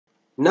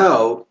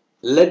Now,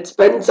 let's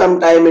spend some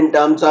time in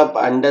terms of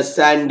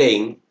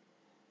understanding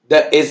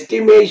the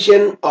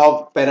estimation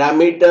of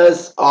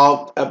parameters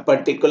of a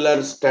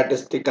particular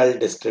statistical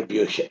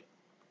distribution.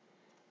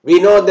 We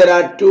know there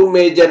are two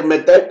major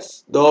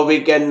methods, though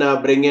we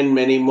can bring in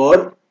many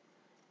more.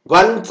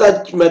 One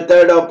such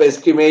method of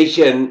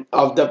estimation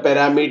of the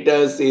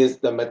parameters is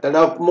the method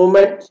of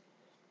movement,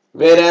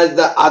 whereas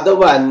the other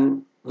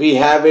one we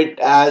have it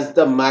as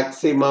the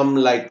maximum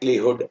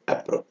likelihood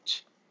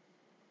approach.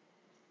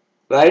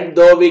 Right?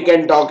 Though we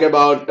can talk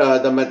about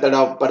the method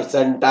of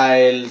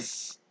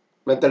percentiles,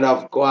 method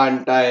of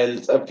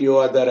quantiles, a few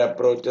other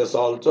approaches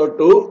also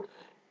to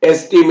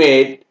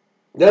estimate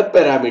the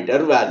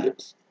parameter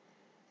values.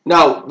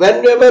 Now,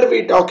 whenever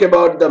we talk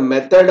about the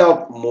method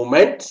of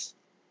moments,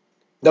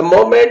 the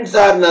moments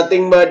are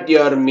nothing but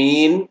your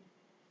mean,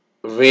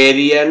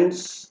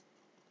 variance,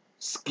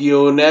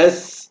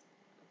 skewness,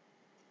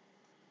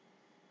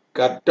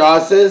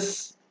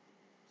 kurtosis.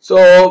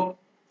 So,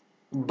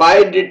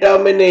 by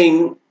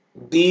determining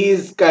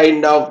these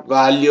kind of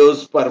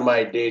values for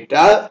my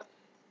data,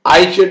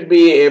 I should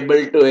be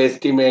able to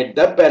estimate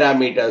the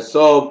parameters.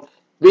 So,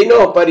 we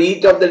know for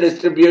each of the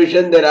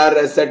distribution there are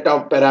a set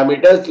of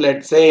parameters.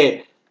 Let's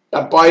say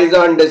a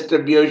Poisson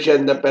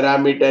distribution, the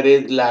parameter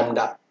is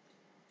lambda.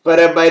 For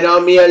a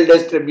binomial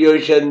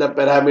distribution, the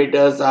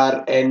parameters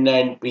are n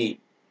and p.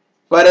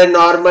 For a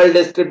normal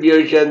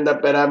distribution, the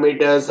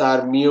parameters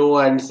are mu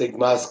and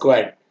sigma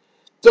squared.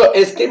 So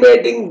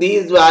estimating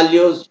these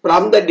values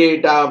from the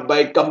data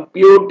by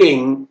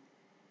computing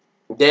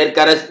their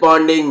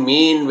corresponding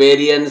mean,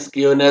 variance,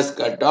 skewness,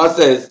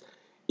 kurtosis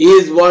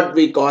is what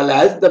we call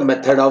as the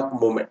method of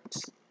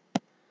moments.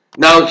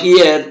 Now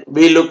here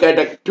we look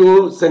at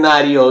two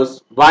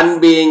scenarios,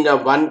 one being a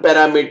one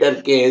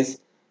parameter case,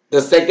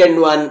 the second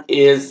one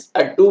is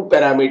a two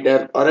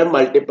parameter or a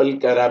multiple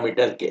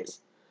parameter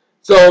case.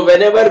 So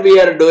whenever we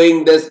are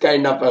doing this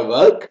kind of a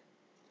work,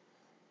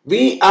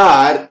 we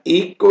are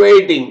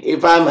equating,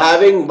 if I am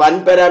having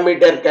one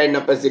parameter kind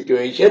of a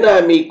situation, I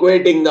am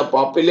equating the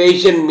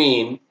population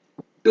mean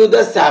to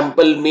the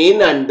sample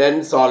mean and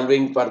then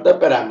solving for the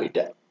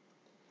parameter.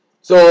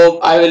 So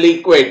I will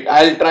equate,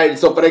 I'll try.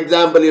 So for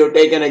example, you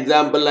take an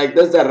example like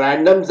this, a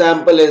random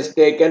sample is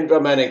taken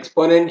from an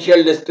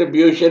exponential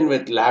distribution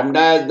with lambda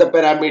as the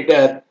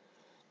parameter,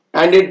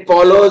 and it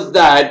follows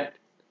that,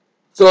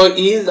 so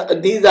these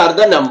are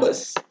the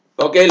numbers.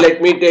 Okay,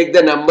 let me take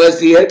the numbers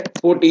here.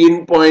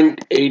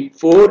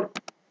 14.84.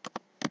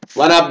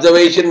 One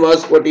observation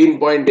was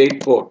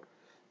 14.84.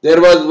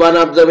 There was one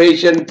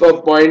observation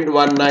for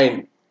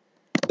 0.19.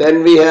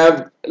 Then we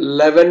have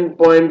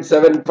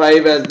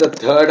 11.75 as the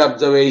third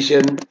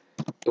observation,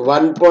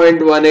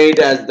 1.18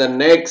 as the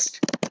next,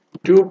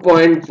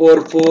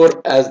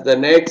 2.44 as the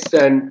next,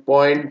 and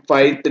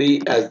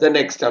 0.53 as the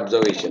next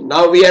observation.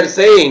 Now we are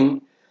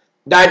saying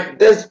that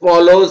this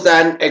follows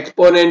an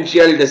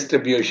exponential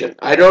distribution.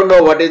 I don't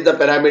know what is the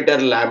parameter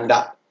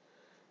lambda.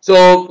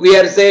 So we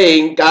are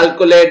saying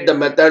calculate the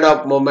method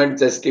of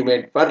moments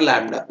estimate for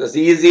lambda. The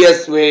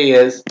easiest way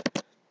is,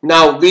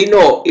 now we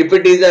know if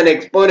it is an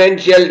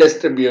exponential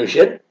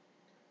distribution,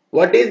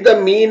 what is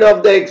the mean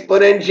of the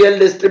exponential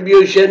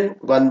distribution?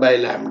 1 by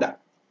lambda.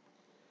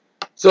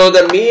 So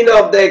the mean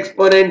of the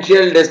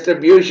exponential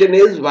distribution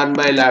is 1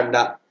 by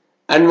lambda.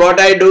 And what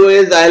I do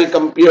is I'll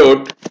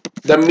compute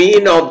the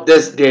mean of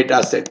this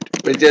data set,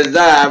 which is the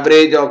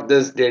average of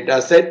this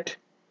data set.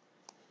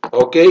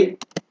 Okay.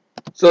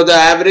 So the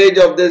average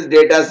of this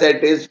data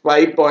set is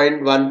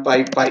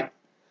 5.155.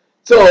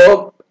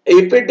 So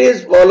if it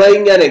is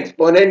following an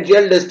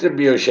exponential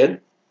distribution,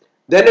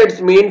 then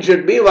its mean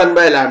should be 1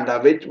 by lambda,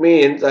 which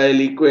means I will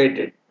equate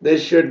it.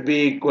 This should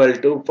be equal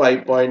to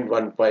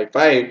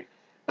 5.155.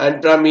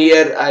 And from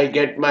here I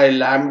get my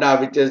lambda,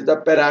 which is the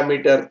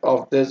parameter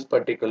of this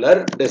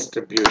particular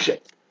distribution.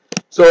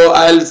 So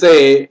I'll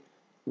say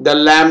the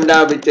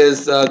lambda, which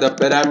is the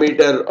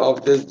parameter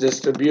of this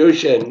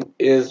distribution,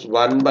 is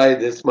 1 by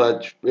this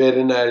much,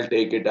 wherein I'll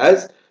take it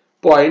as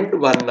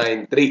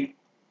 0.193.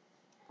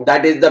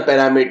 That is the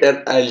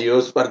parameter I'll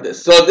use for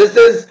this. So this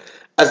is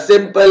a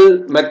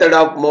simple method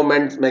of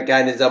moments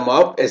mechanism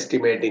of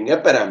estimating a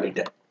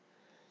parameter.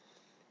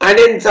 And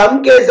in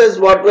some cases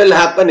what will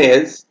happen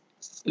is,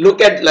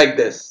 look at like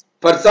this.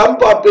 For some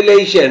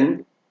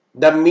population,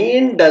 the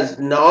mean does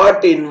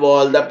not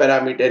involve the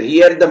parameter.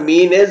 Here the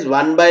mean is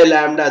 1 by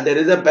lambda. There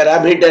is a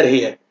parameter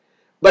here.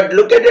 But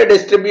look at a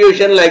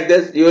distribution like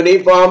this,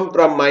 uniform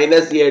from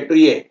minus a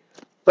to a.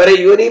 For a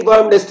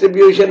uniform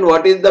distribution,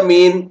 what is the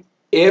mean?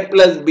 A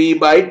plus b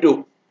by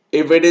 2.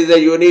 If it is a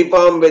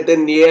uniform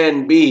within a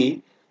and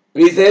b,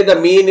 we say the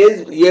mean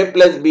is a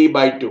plus b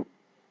by 2.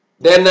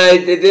 Then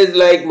it is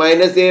like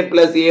minus a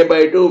plus a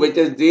by 2, which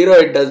is 0.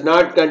 It does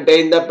not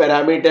contain the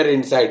parameter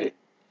inside it.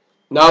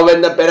 Now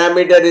when the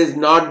parameter is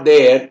not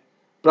there,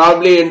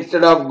 probably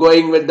instead of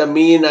going with the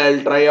mean, I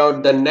will try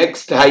out the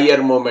next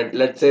higher moment.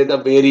 Let's say the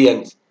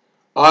variance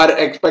or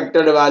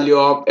expected value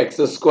of x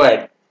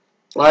squared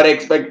or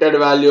expected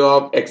value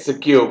of x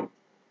cube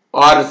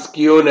or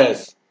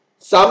skewness.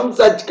 some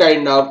such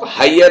kind of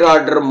higher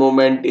order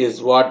moment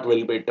is what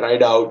will be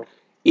tried out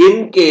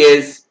in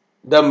case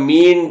the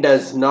mean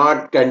does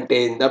not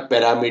contain the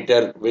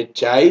parameter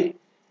which I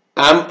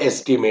am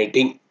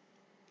estimating.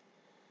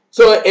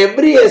 So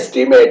every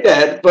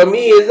estimator for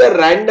me is a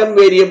random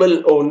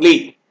variable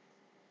only.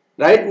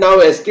 Right now,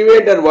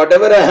 estimator,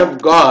 whatever I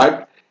have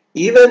got,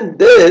 even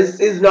this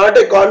is not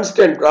a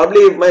constant.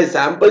 Probably if my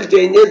sample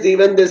changes,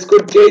 even this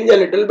could change a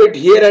little bit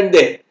here and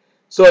there.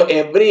 So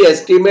every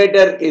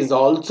estimator is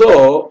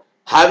also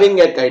having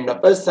a kind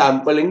of a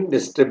sampling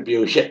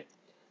distribution.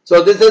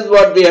 So this is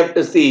what we have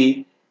to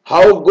see.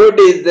 How good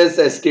is this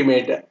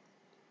estimator?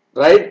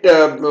 Right?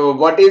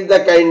 What is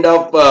the kind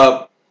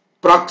of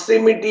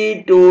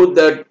proximity to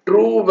the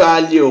true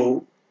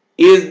value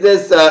is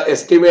this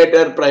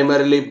estimator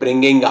primarily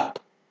bringing up?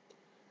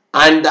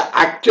 And the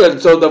actual,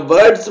 so the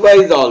words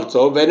wise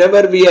also,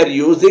 whenever we are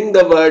using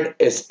the word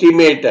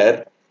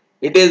estimator,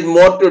 it is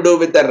more to do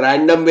with a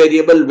random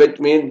variable, which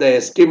means the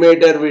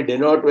estimator we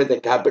denote with the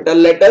capital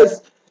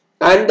letters,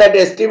 and that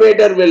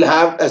estimator will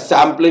have a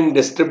sampling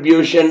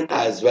distribution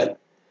as well.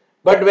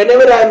 But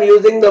whenever I am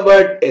using the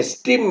word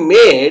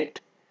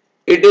estimate,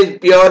 it is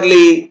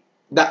purely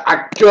the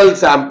actual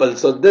sample.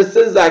 So this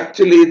is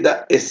actually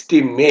the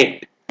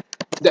estimate.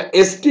 The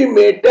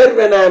estimator,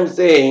 when I am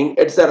saying,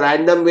 it's a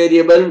random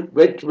variable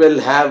which will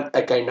have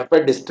a kind of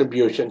a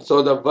distribution.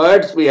 So the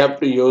words we have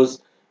to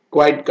use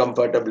quite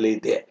comfortably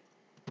there.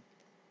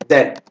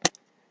 Then,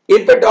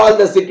 if at all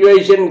the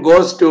situation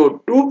goes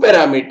to two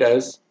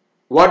parameters,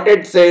 what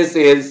it says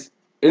is,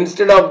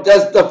 instead of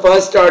just the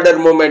first order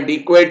moment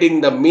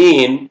equating the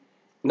mean,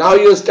 now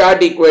you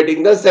start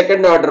equating the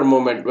second order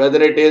moment,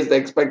 whether it is the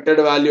expected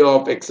value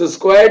of x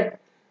squared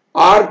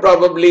or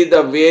probably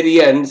the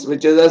variance,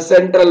 which is a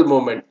central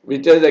moment,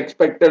 which is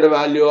expected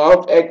value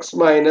of x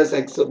minus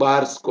x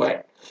bar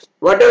squared.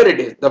 Whatever it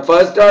is, the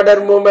first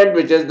order moment,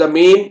 which is the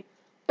mean,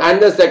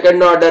 and the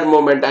second order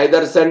moment,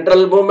 either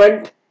central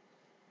moment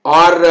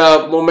or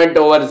moment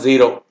over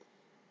 0.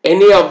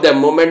 Any of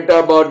them, moment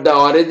about the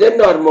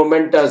origin or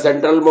moment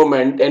central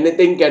moment,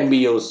 anything can be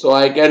used. So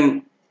I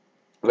can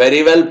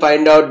very well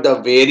find out the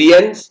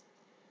variance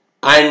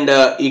and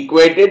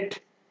equate it,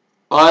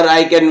 or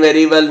I can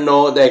very well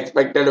know the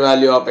expected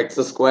value of x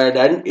squared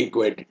and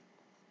equate it.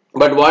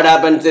 But what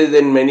happens is,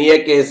 in many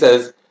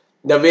cases,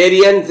 the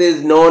variance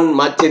is known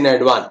much in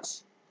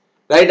advance.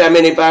 Right? I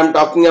mean, if I am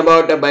talking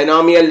about a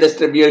binomial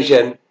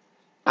distribution,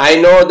 I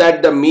know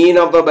that the mean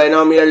of a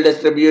binomial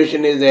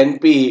distribution is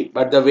NP,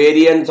 but the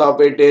variance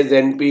of it is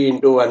NP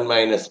into 1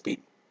 minus P.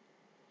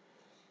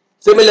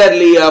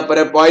 Similarly, for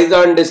a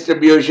Poisson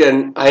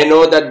distribution, I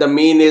know that the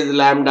mean is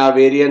lambda,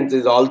 variance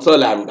is also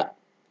lambda.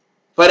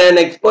 For an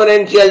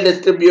exponential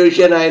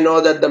distribution, I know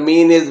that the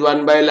mean is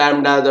 1 by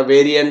lambda, the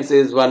variance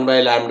is 1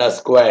 by lambda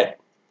squared.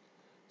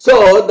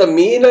 So, the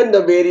mean and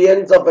the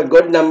variance of a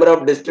good number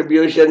of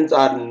distributions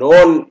are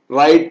known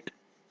right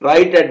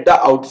at the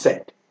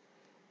outset.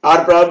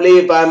 Or probably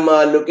if I am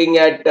looking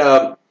at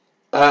a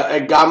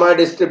gamma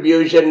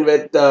distribution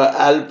with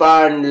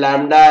alpha and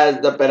lambda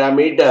as the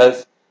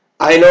parameters,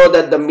 I know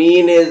that the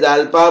mean is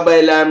alpha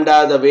by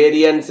lambda, the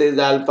variance is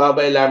alpha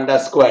by lambda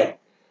squared.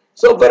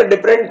 So for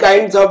different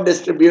kinds of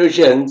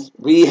distributions,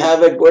 we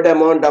have a good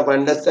amount of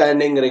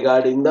understanding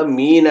regarding the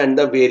mean and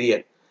the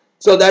variance.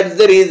 So that's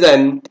the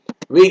reason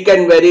we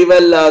can very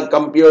well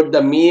compute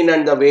the mean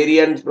and the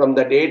variance from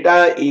the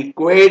data,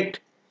 equate,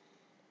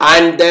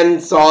 and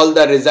then solve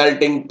the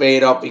resulting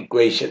pair of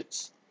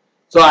equations.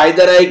 So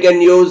either I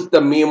can use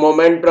the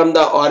moment from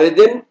the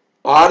origin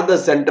or the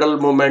central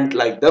moment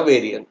like the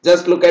variance.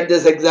 Just look at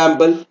this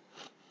example.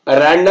 A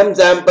random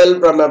sample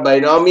from a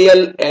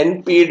binomial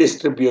NP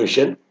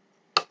distribution.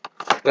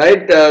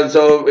 Right?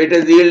 So it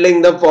is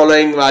yielding the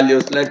following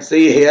values. Let's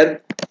see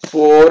here.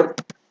 4,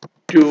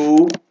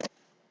 2,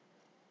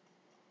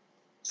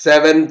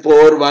 7,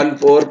 4, 1,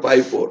 4,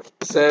 5, 4.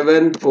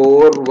 7,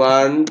 4,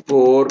 1,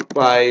 4,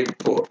 5,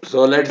 4.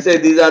 So let's say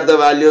these are the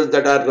values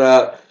that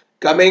are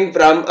coming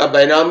from a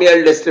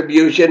binomial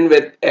distribution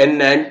with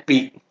N and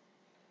P.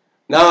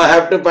 Now I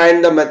have to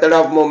find the method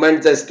of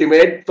moments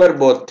estimate for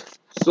both.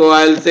 So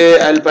I'll say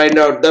I'll find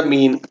out the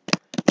mean,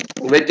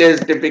 which is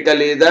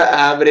typically the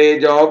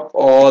average of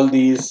all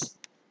these.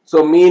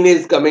 So mean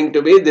is coming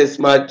to be this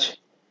much.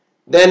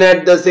 Then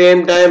at the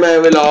same time I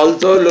will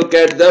also look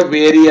at the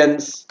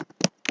variance.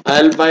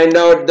 I'll find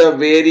out the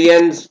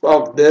variance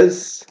of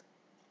this.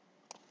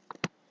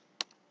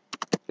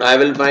 I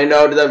will find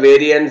out the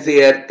variance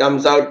here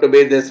comes out to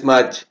be this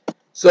much.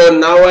 So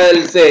now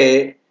I'll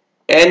say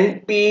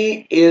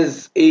NP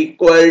is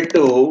equal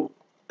to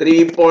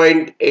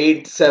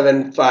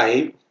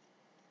 3.875.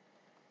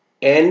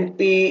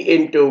 NP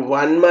into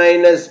 1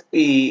 minus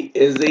P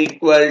is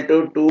equal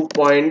to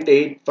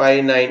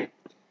 2.859.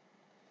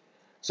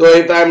 So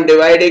if I am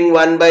dividing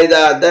one by the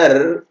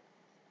other,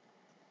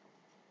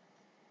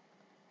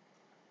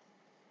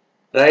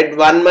 right,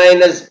 1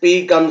 minus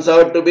P comes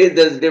out to be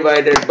this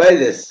divided by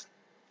this.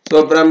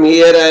 So from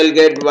here I'll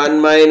get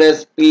 1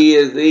 minus P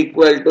is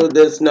equal to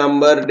this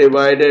number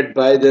divided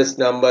by this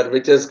number,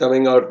 which is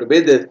coming out to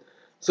be this.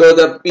 So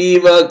the P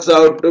works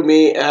out to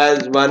me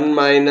as 1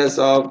 minus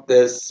of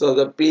this. So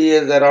the P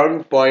is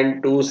around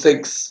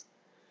 0.26.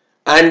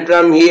 And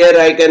from here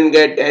I can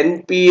get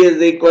NP is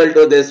equal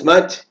to this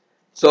much.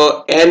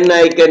 So N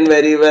I can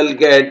very well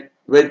get,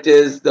 which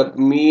is the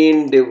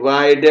mean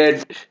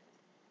divided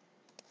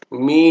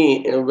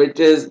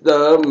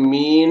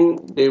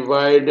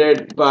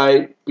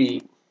by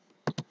P.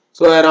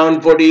 So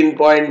around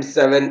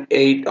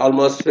 14.78,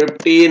 almost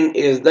 15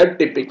 is the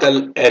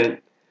typical N.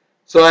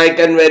 So I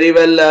can very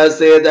well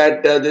say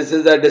that this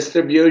is a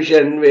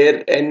distribution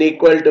where N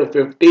equal to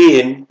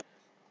 15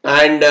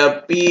 and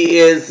P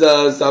is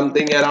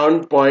something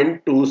around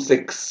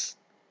 0.26.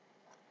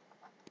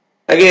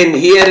 Again,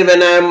 here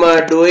when I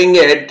am doing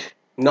it,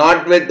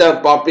 not with the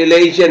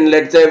population,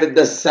 let's say with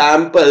the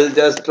sample,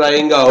 just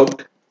trying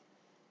out,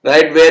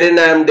 right, wherein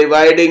I am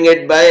dividing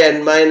it by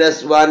N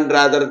minus 1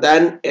 rather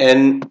than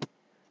N.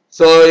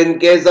 So in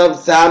case of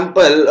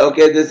sample,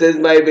 okay, this is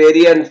my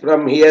variance.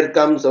 From here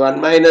comes 1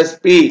 minus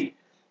P.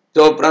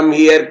 So from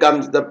here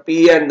comes the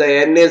P and the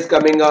N is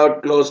coming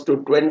out close to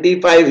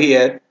 25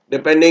 here.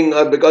 Depending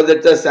on, because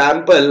it's a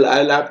sample,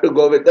 I'll have to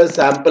go with the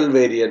sample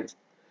variance.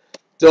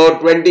 So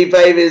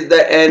 25 is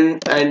the N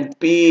and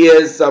P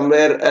is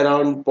somewhere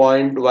around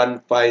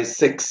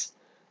 0.156.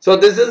 So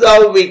this is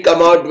how we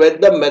come out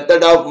with the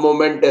method of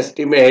moment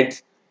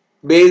estimates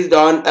based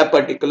on a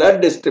particular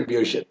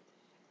distribution.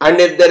 And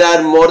if there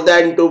are more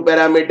than two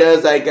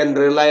parameters, I can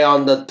rely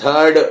on the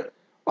third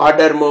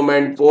order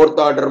moment, fourth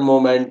order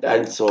moment,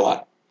 and so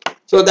on.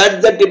 So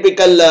that's the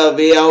typical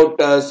way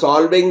out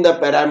solving the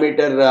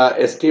parameter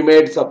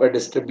estimates of a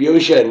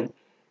distribution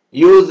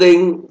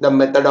using the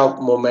method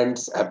of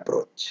moments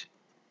approach,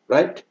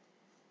 right?